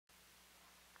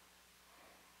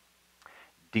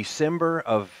December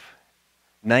of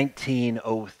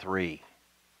 1903.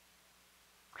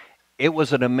 It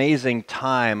was an amazing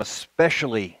time,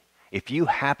 especially if you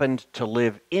happened to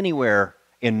live anywhere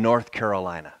in North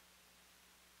Carolina.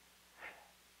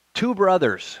 Two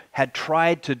brothers had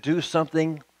tried to do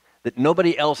something that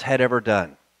nobody else had ever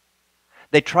done.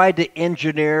 They tried to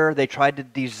engineer, they tried to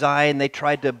design, they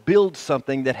tried to build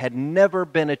something that had never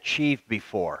been achieved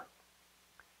before.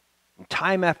 And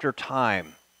time after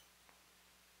time,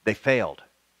 they failed.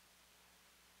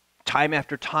 Time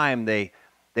after time, they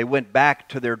went back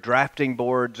to their drafting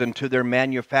boards and to their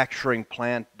manufacturing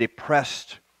plant,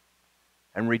 depressed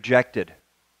and rejected.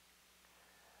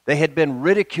 They had been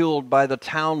ridiculed by the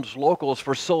town's locals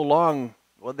for so long,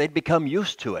 well, they'd become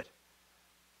used to it.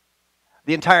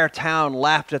 The entire town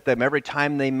laughed at them every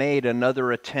time they made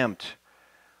another attempt,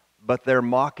 but their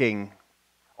mocking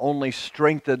only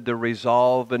strengthened the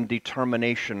resolve and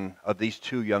determination of these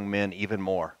two young men even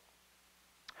more.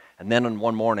 And then on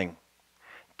one morning,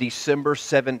 December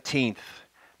 17th,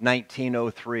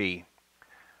 1903,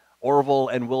 Orville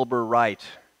and Wilbur Wright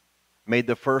made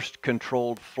the first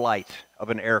controlled flight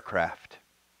of an aircraft.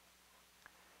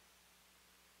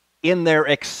 In their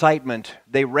excitement,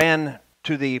 they ran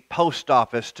to the post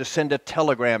office to send a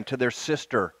telegram to their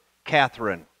sister,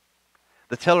 Catherine.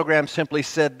 The telegram simply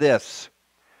said this: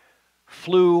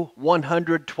 "Flew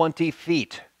 120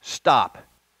 feet. Stop.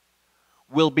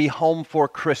 Will be home for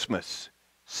Christmas.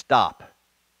 Stop."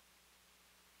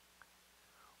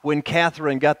 When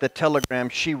Catherine got the telegram,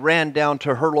 she ran down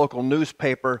to her local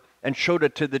newspaper and showed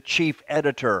it to the chief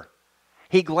editor.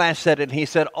 He glanced at it and he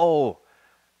said, "Oh,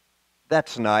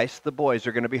 that's nice. The boys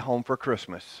are going to be home for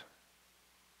Christmas."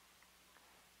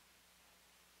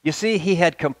 You see, he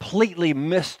had completely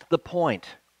missed the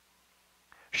point.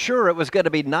 Sure, it was going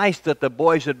to be nice that the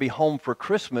boys would be home for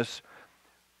Christmas,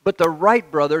 but the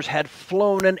Wright brothers had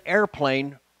flown an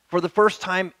airplane for the first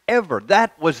time ever.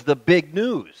 That was the big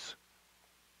news.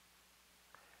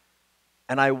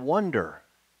 And I wonder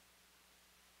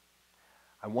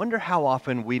how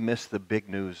often we miss the big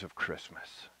news of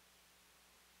Christmas.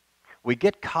 We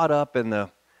get caught up in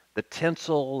the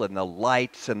tinsel and the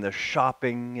lights and the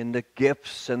shopping and the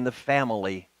gifts and the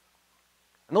family.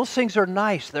 And those things are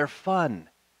nice, they're fun.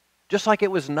 Just like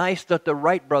it was nice that the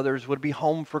Wright brothers would be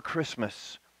home for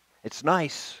Christmas. It's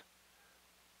nice.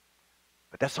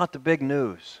 But that's not the big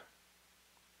news.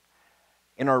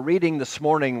 In our reading this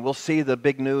morning, we'll see the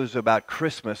big news about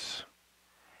Christmas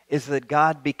is that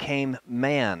God became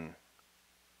man.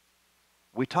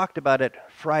 We talked about it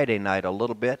Friday night a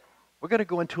little bit. We're going to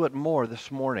go into it more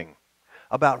this morning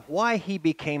about why he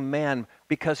became man,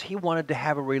 because he wanted to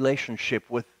have a relationship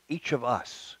with each of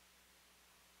us.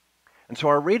 And so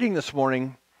our reading this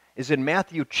morning is in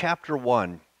Matthew chapter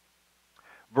 1,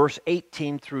 verse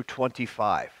 18 through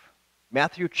 25.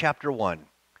 Matthew chapter 1,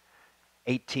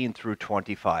 18 through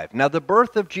 25. Now the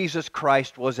birth of Jesus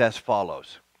Christ was as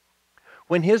follows.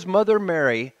 When his mother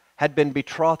Mary had been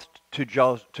betrothed to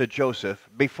Joseph,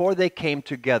 before they came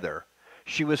together,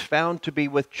 she was found to be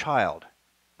with child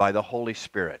by the Holy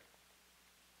Spirit.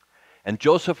 And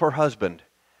Joseph, her husband,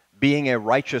 being a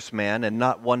righteous man and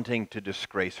not wanting to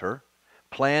disgrace her,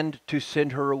 planned to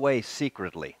send her away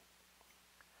secretly.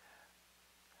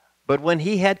 But when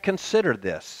he had considered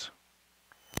this,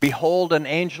 behold, an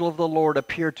angel of the Lord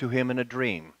appeared to him in a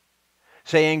dream,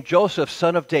 saying, "Joseph,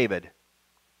 son of David,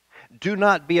 do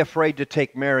not be afraid to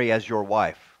take Mary as your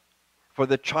wife, for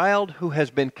the child who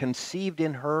has been conceived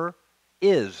in her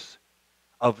is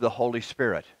of the Holy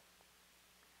Spirit.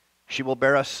 She will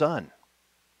bear a son,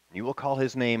 and you will call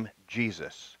his name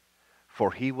Jesus,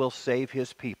 for he will save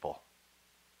his people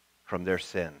from their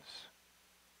sins."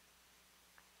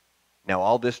 Now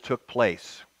all this took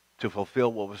place to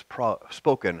fulfill what was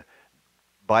spoken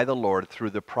by the Lord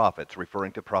through the prophets,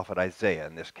 referring to prophet Isaiah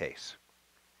in this case.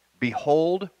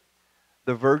 "Behold,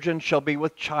 the virgin shall be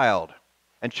with child,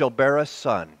 and shall bear a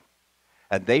son,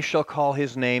 and they shall call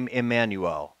his name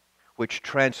Emmanuel," which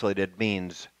translated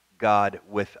means God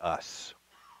with us.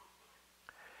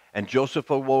 And Joseph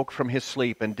awoke from his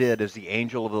sleep and did as the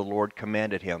angel of the Lord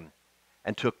commanded him,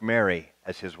 and took Mary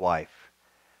as his wife,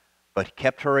 but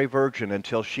kept her a virgin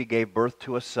until she gave birth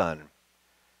to a son,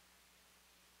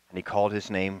 and he called his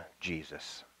name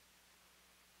Jesus.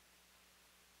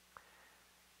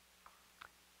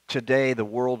 Today, the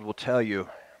world will tell you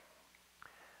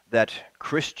that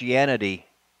Christianity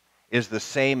is the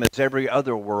same as every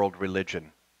other world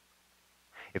religion.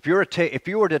 If you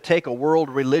were to take a world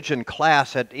religion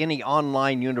class at any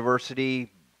online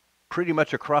university pretty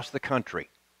much across the country,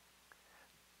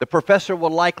 the professor will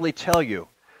likely tell you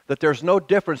that there's no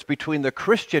difference between the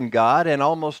Christian God and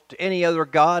almost any other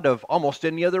God of almost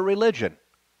any other religion.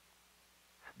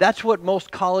 That's what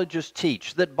most colleges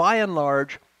teach, that by and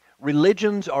large,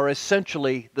 religions are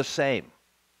essentially the same.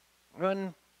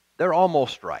 And they're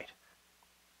almost right.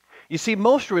 You see,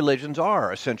 most religions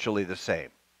are essentially the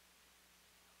same,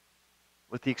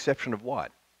 with the exception of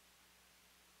what?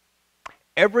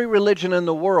 Every religion in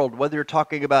the world, whether you're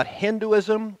talking about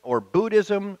Hinduism or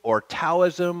Buddhism or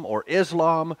Taoism or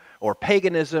Islam or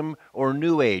paganism or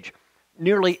New Age,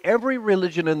 nearly every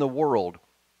religion in the world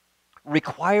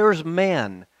requires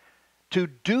man to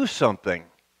do something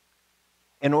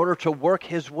in order to work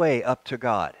his way up to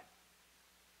God.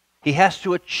 He has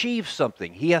to achieve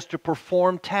something. He has to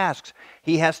perform tasks.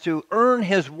 He has to earn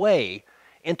his way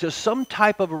into some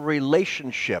type of a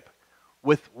relationship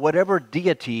with whatever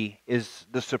deity is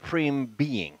the supreme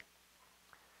being.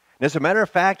 And as a matter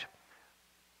of fact,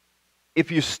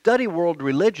 if you study world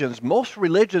religions, most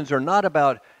religions are not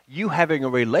about you having a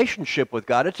relationship with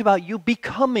God. It's about you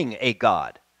becoming a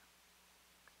God.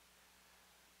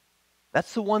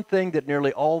 That's the one thing that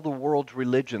nearly all the world's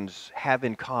religions have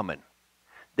in common.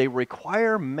 They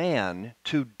require man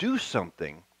to do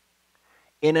something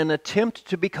in an attempt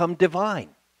to become divine,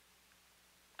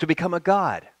 to become a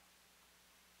God.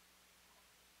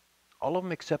 All of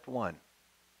them except one.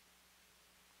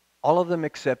 All of them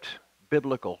except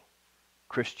biblical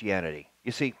Christianity.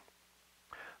 You see,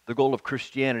 the goal of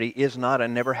Christianity is not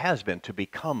and never has been to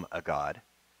become a God.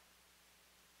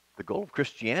 The goal of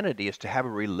Christianity is to have a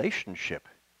relationship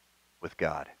with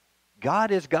God. God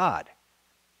is God.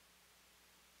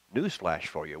 Newsflash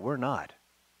for you, we're not.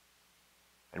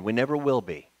 And we never will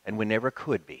be, and we never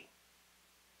could be.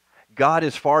 God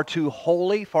is far too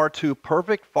holy, far too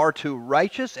perfect, far too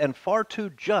righteous, and far too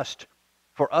just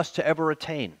for us to ever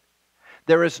attain.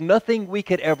 There is nothing we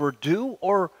could ever do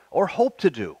or hope to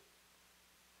do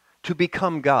to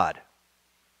become God.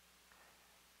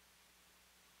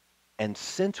 And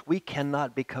since we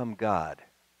cannot become God,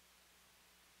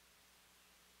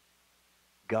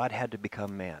 God had to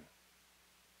become man.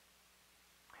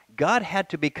 God had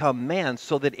to become man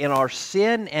so that in our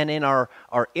sin and in our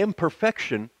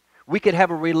imperfection, we could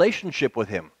have a relationship with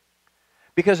Him.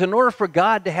 Because in order for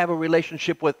God to have a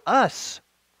relationship with us,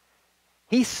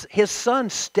 His Son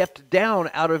stepped down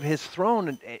out of His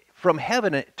throne from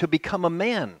heaven to become a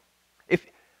man.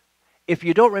 If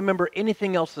you don't remember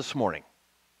anything else this morning,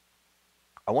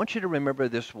 I want you to remember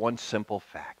this one simple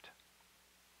fact.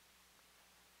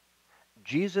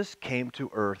 Jesus came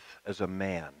to earth as a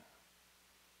man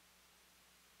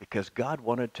because God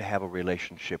wanted to have a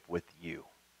relationship with you.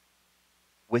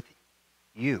 With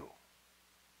you.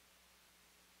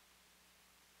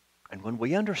 And when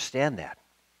we understand that,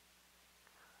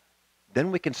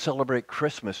 then we can celebrate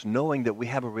Christmas knowing that we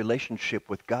have a relationship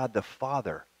with God the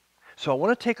Father. So I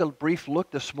want to take a brief look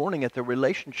this morning at the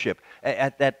relationship,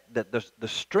 at the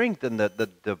strength and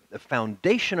the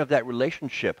foundation of that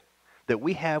relationship that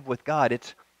we have with God.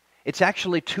 It's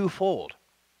actually twofold.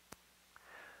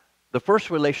 The first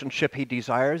relationship He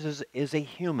desires is a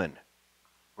human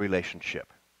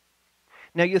relationship.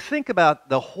 Now you think about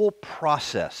the whole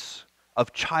process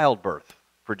of childbirth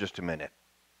for just a minute.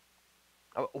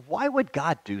 Why would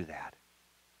God do that?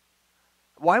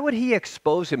 Why would He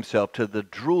expose Himself to the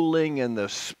drooling and the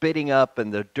spitting up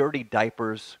and the dirty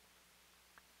diapers?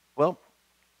 Well,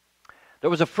 there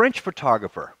was a French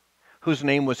photographer whose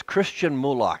name was Christian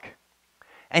Mouloc,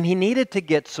 and he needed to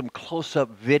get some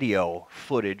close-up video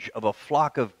footage of a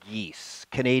flock of geese,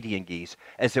 Canadian geese,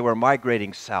 as they were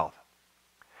migrating south.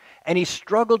 And he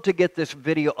struggled to get this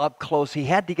video up close. He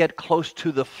had to get close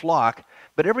to the flock,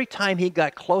 but every time he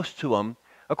got close to them,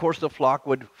 of course, the flock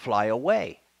would fly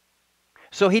away.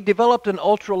 So he developed an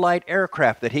ultralight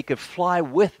aircraft that he could fly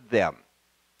with them.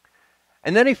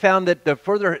 And then he found that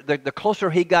the closer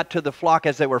he got to the flock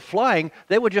as they were flying,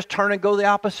 they would just turn and go the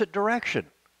opposite direction.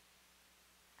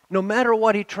 No matter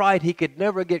what he tried, he could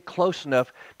never get close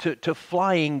enough to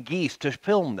flying geese to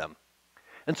film them.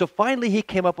 And so finally he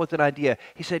came up with an idea.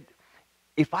 He said,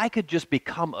 if I could just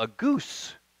become a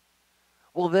goose,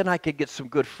 well, then I could get some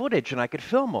good footage and I could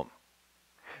film them.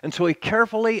 And so he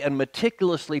carefully and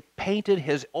meticulously painted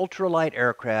his ultralight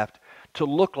aircraft to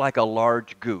look like a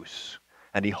large goose.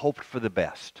 And he hoped for the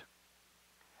best.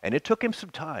 And it took him some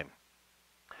time.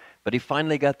 But he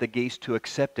finally got the geese to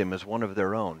accept him as one of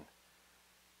their own.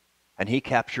 And he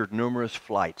captured numerous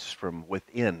flights from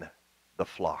within the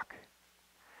flock.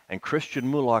 And Christian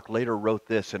Mouloc later wrote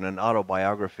this in an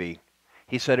autobiography.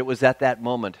 He said, it was at that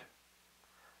moment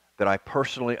that I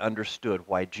personally understood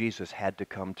why Jesus had to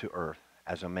come to earth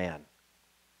as a man.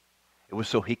 It was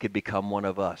so He could become one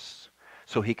of us,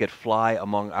 so he could fly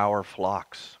among our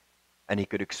flocks and he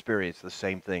could experience the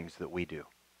same things that we do.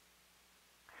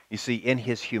 You see, in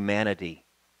his humanity,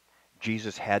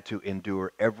 Jesus had to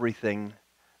endure everything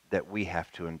that we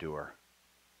have to endure.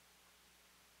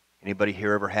 Anybody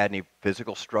here ever had any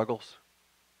physical struggles?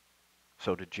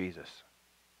 So did Jesus.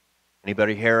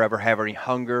 Anybody here ever have any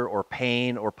hunger or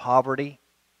pain or poverty?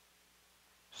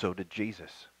 So did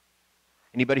Jesus.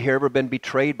 Anybody here ever been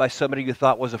betrayed by somebody you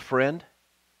thought was a friend?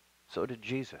 So did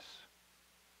Jesus.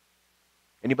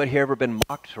 Anybody here ever been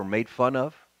mocked or made fun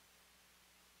of?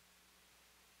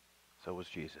 So was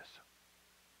Jesus.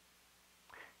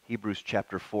 Hebrews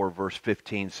chapter 4 verse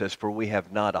 15 says, "For we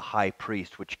have not a high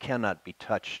priest which cannot be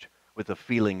touched with the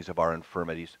feelings of our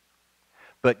infirmities,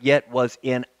 but yet was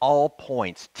in all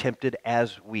points tempted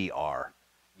as we are,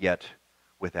 yet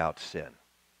without sin."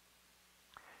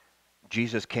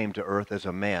 Jesus came to earth as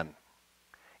a man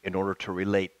in order to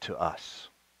relate to us.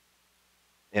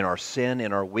 In our sin,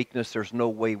 in our weakness, there's no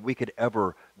way we could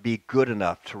ever be good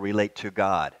enough to relate to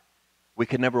God. We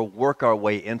could never work our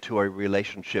way into a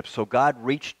relationship. So God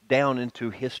reached down into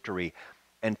history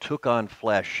and took on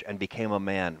flesh and became a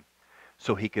man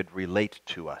so he could relate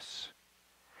to us.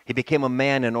 He became a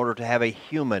man in order to have a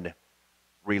human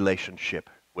relationship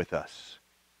with us.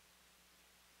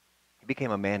 He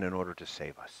became a man in order to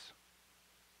save us.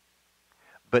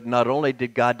 But not only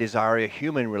did God desire a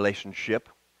human relationship,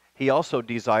 he also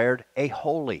desired a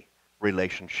holy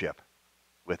relationship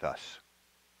with us.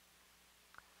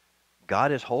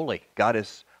 God is holy. God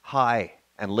is high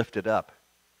and lifted up.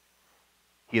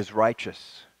 He is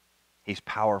righteous. He's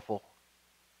powerful.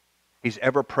 He's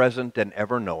ever present and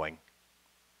ever knowing.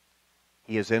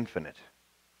 He is infinite.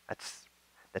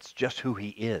 That's just who he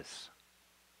is.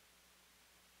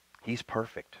 He's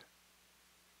perfect.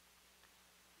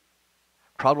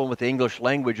 Problem with the English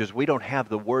language is we don't have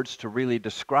the words to really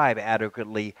describe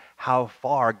adequately how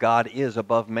far God is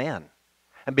above man.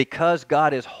 And because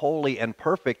God is holy and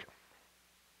perfect,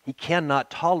 he cannot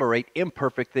tolerate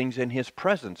imperfect things in his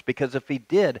presence, because if he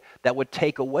did, that would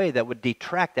take away, that would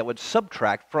detract, that would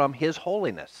subtract from his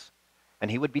holiness, and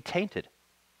he would be tainted.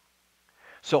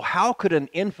 So how could an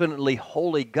infinitely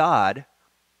holy God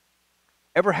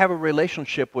ever have a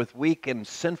relationship with weak and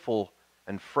sinful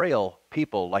and frail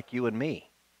people like you and me?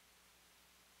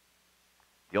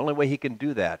 The only way he can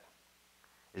do that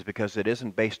is because it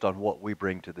isn't based on what we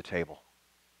bring to the table.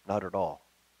 Not at all.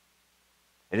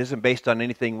 It isn't based on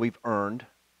anything we've earned.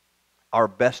 Our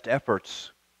best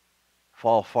efforts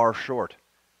fall far short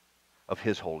of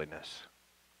his holiness.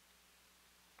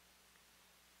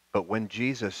 But when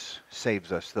Jesus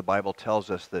saves us, the Bible tells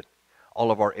us that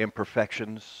all of our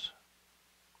imperfections,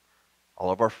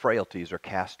 all of our frailties are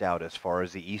cast out as far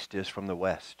as the east is from the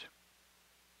west.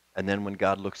 And then when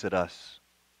God looks at us,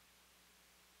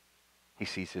 he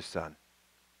sees his Son,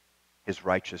 his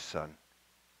righteous Son,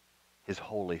 his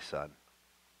holy Son.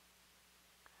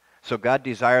 So God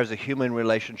desires a human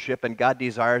relationship, and God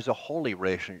desires a holy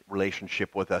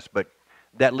relationship with us. But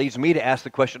that leads me to ask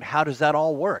the question, how does that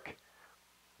all work?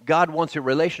 God wants a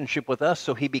relationship with us,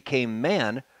 so he became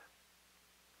man.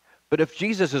 But if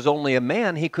Jesus is only a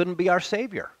man, he couldn't be our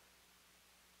Savior.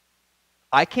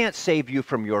 I can't save you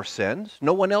from your sins.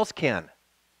 No one else can.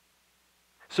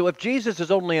 So if Jesus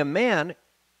is only a man,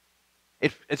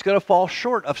 it's going to fall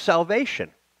short of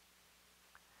salvation.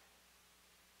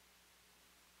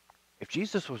 If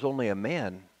Jesus was only a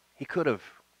man, he could have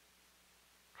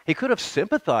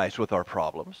sympathized with our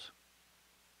problems,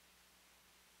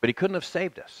 but he couldn't have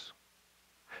saved us.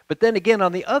 But then again,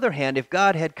 on the other hand, if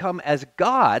God had come as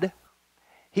God,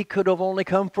 he could have only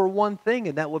come for one thing,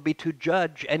 and that would be to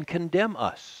judge and condemn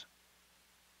us.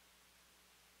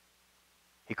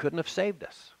 He couldn't have saved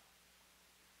us.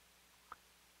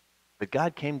 But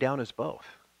God came down as both.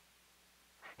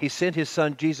 He sent his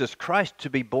Son Jesus Christ to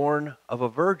be born of a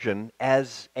virgin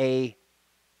as a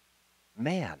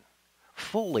man,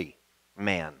 fully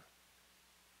man.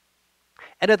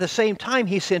 And at the same time,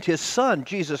 he sent his Son,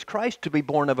 Jesus Christ, to be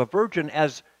born of a virgin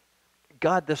as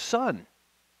God the Son,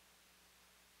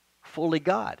 fully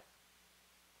God.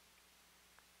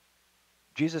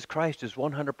 Jesus Christ is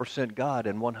 100% God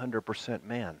and 100%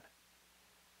 man.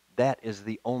 That is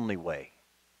the only way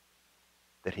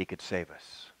that he could save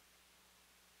us.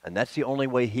 And that's the only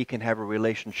way he can have a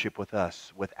relationship with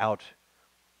us without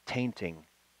tainting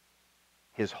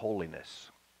his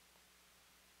holiness.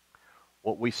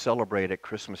 What we celebrate at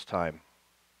Christmas time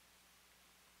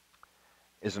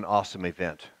is an awesome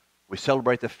event. We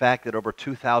celebrate the fact that over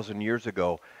 2,000 years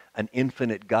ago, an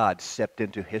infinite God stepped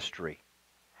into history.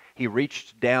 He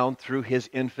reached down through his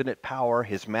infinite power,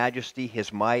 his majesty,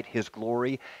 his might, his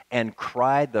glory, and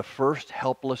cried the first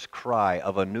helpless cry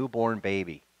of a newborn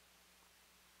baby,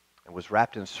 and was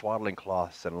wrapped in swaddling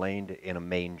cloths and laid in a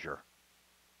manger.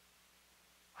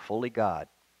 Fully God,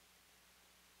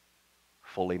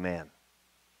 fully man.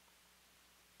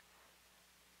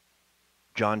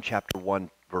 John chapter 1,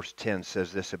 verse 10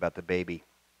 says this about the baby.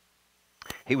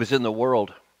 He was in the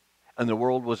world, and the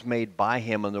world was made by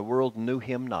him, and the world knew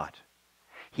him not.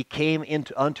 He came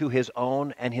unto his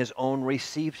own, and his own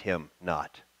received him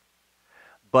not.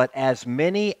 But as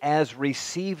many as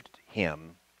received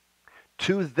him,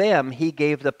 to them he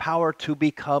gave the power to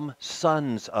become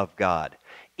sons of God,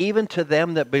 even to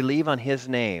them that believe on his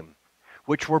name,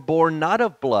 which were born not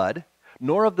of blood,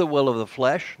 nor of the will of the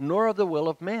flesh, nor of the will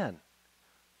of man,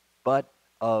 but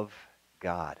of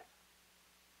God.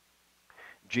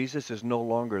 Jesus is no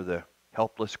longer the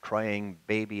helpless, crying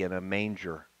baby in a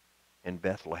manger in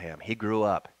Bethlehem. He grew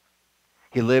up.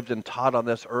 He lived and taught on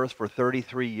this earth for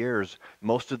 33 years.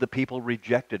 Most of the people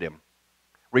rejected him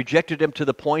to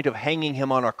the point of hanging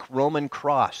him on a Roman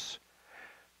cross.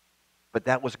 But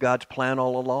that was God's plan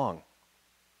all along.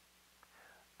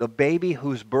 The baby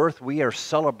whose birth we are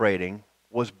celebrating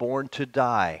was born to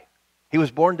die. He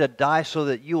was born to die so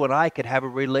that you and I could have a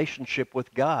relationship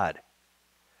with God.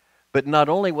 But not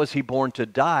only was he born to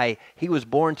die, he was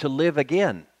born to live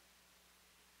again.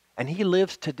 And he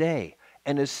lives today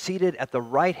and is seated at the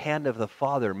right hand of the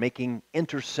Father, making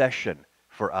intercession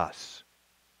for us,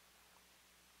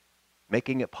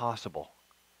 making it possible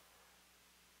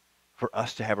for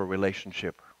us to have a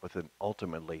relationship with an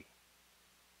ultimately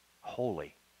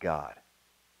holy God.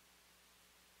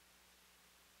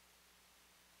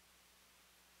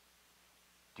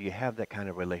 Do you have that kind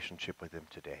of relationship with him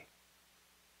today?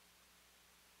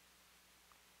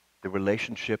 The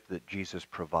relationship that Jesus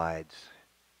provides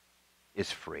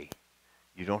is free.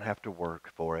 You don't have to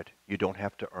work for it. You don't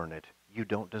have to earn it. You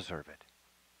don't deserve it.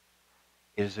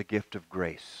 It is a gift of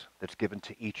grace that's given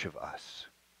to each of us.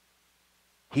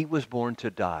 He was born to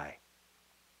die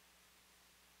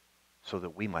so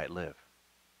that we might live.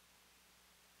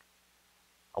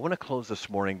 I want to close this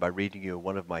morning by reading you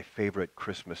one of my favorite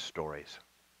Christmas stories.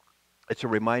 It's a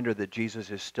reminder that Jesus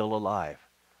is still alive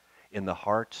in the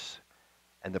hearts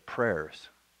and the prayers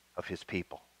of his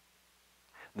people.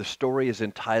 The story is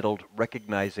entitled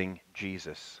Recognizing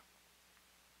Jesus.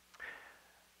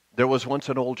 There was once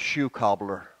an old shoe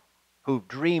cobbler who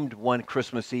dreamed one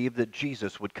Christmas Eve that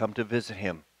Jesus would come to visit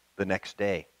him the next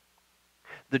day.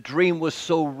 The dream was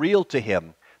so real to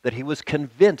him that he was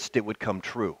convinced it would come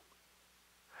true.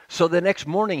 So the next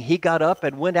morning he got up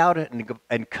and went out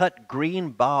and cut green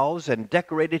boughs and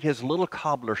decorated his little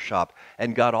cobbler shop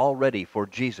and got all ready for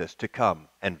Jesus to come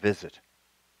and visit.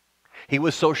 He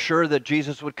was so sure that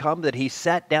Jesus would come that he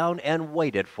sat down and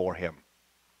waited for him.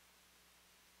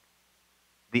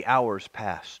 The hours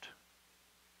passed,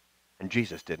 and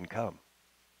Jesus didn't come.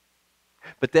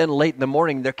 But then late in the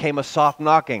morning there came a soft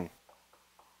knocking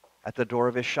at the door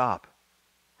of his shop.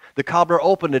 The cobbler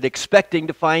opened it expecting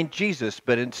to find Jesus,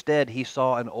 but instead he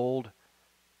saw an old,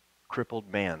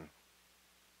 crippled man.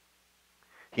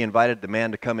 He invited the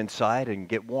man to come inside and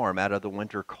get warm out of the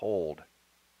winter cold.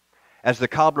 As the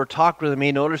cobbler talked with him,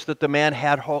 he noticed that the man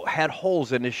had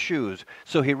holes in his shoes,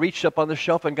 so he reached up on the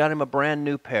shelf and got him a brand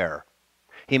new pair.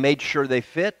 He made sure they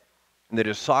fit and that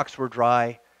his socks were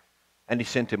dry, and he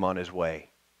sent him on his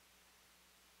way.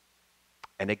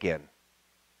 And again,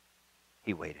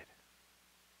 he waited.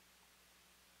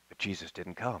 But Jesus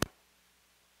didn't come.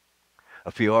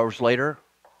 A few hours later,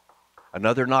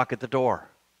 another knock at the door.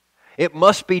 It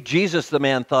must be Jesus, the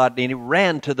man thought, and he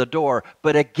ran to the door.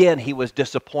 But again, he was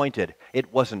disappointed.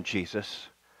 It wasn't Jesus,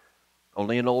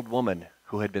 only an old woman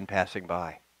who had been passing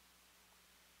by.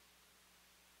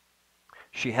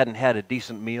 She hadn't had a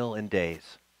decent meal in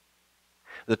days.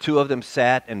 The two of them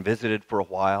sat and visited for a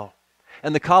while,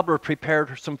 and the cobbler prepared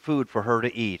her some food for her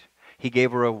to eat. He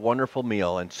gave her a wonderful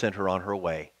meal and sent her on her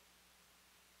way.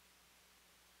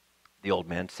 The old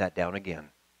man sat down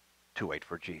again to wait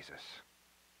for Jesus.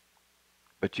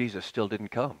 But Jesus still didn't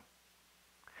come.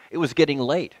 It was getting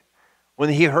late when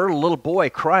he heard a little boy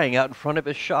crying out in front of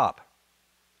his shop.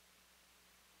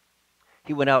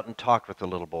 He went out and talked with the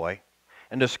little boy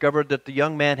and discovered that the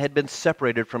young man had been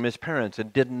separated from his parents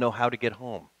and didn't know how to get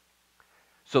home.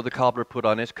 So the cobbler put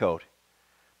on his coat,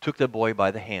 took the boy by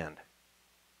the hand,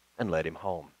 and led him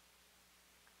home.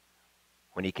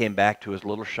 When he came back to his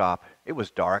little shop, it was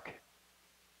dark.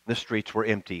 The streets were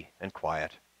empty and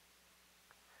quiet.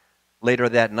 Later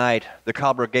that night, the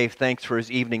cobbler gave thanks for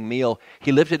his evening meal.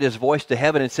 He lifted his voice to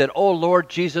heaven and said, "Oh, Lord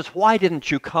Jesus, why didn't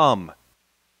you come?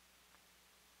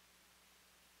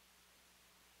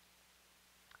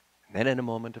 Then in a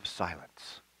moment of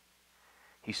silence,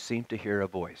 he seemed to hear a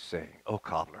voice saying, "Oh,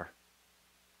 cobbler,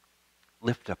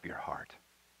 lift up your heart.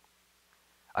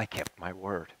 I kept my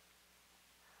word.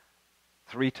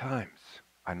 3 times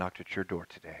I knocked at your door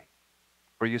today.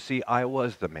 For you see, I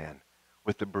was the man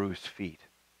with the bruised feet.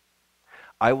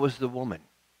 I was the woman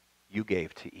you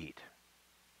gave to eat.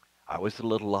 I was the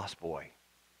little lost boy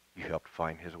you helped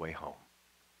find his way home."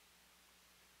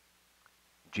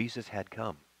 Jesus had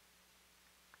come.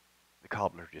 The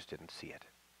cobbler just didn't see it.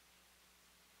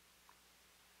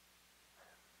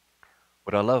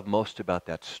 What I love most about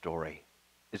that story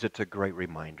is it's a great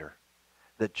reminder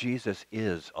that Jesus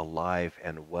is alive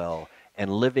and well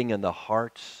and living in the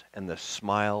hearts and the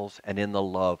smiles and in the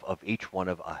love of each one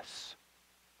of us.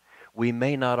 We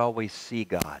may not always see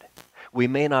God. We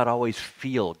may not always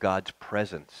feel God's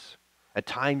presence. At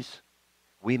times,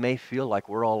 we may feel like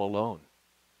we're all alone.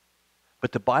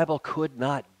 But the Bible could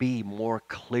not be more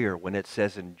clear when it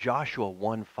says in Joshua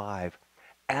 1:5,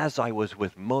 "As I was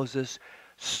with Moses,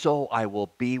 so I will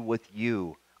be with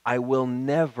you. I will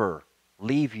never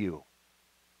leave you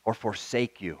or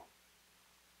forsake you."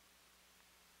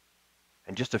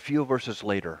 And just a few verses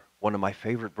later, one of my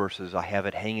favorite verses, I have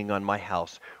it hanging on my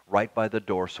house right by the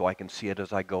door so I can see it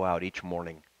as I go out each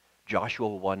morning. Joshua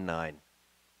 1:9.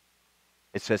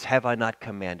 It says, "Have I not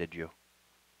commanded you?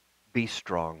 Be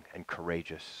strong and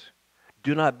courageous.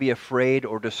 Do not be afraid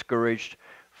or discouraged,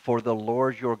 for the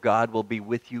Lord your God will be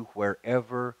with you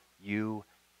wherever you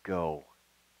go."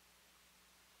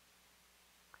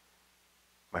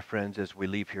 My friends, as we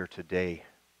leave here today,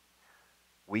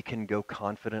 we can go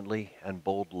confidently and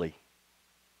boldly,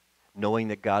 knowing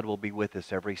that God will be with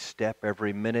us every step,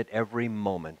 every minute, every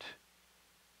moment,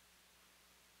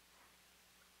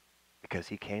 because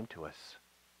he came to us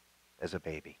as a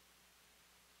baby.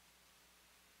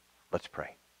 Let's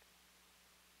pray.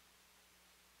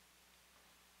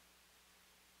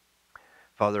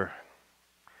 Father,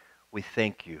 we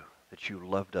thank you that you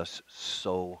loved us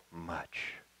so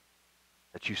much,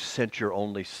 that you sent your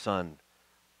only Son,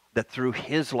 that through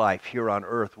his life here on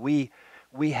earth, we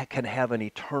can have an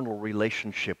eternal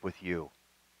relationship with you.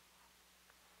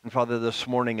 And Father, this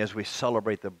morning as we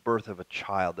celebrate the birth of a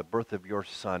child, the birth of your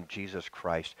Son, Jesus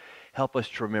Christ, help us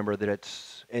to remember that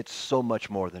it's so much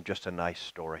more than just a nice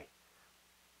story.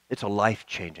 It's a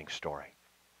life-changing story.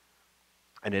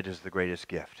 And it is the greatest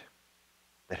gift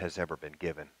that has ever been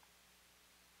given.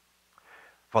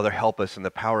 Father, help us in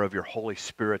the power of your Holy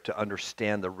Spirit to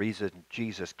understand the reason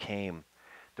Jesus came.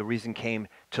 The reason came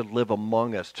to live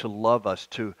among us, to love us,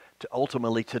 to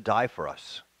ultimately to die for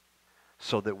us,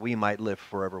 so that we might live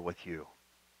forever with you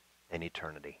in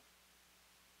eternity.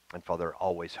 And Father,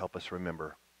 always help us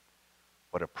remember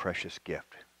what a precious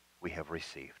gift we have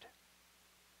received.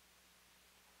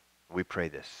 We pray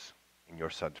this in your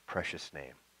Son's precious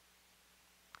name.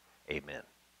 Amen.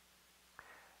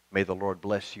 May the Lord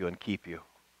bless you and keep you.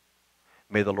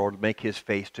 May the Lord make his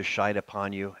face to shine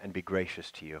upon you and be gracious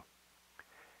to you.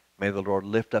 May the Lord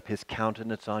lift up his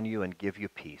countenance on you and give you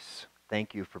peace.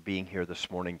 Thank you for being here this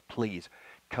morning. Please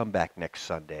come back next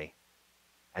Sunday,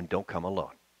 and don't come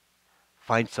alone.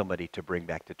 Find somebody to bring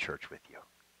back to church with you.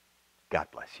 God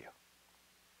bless you.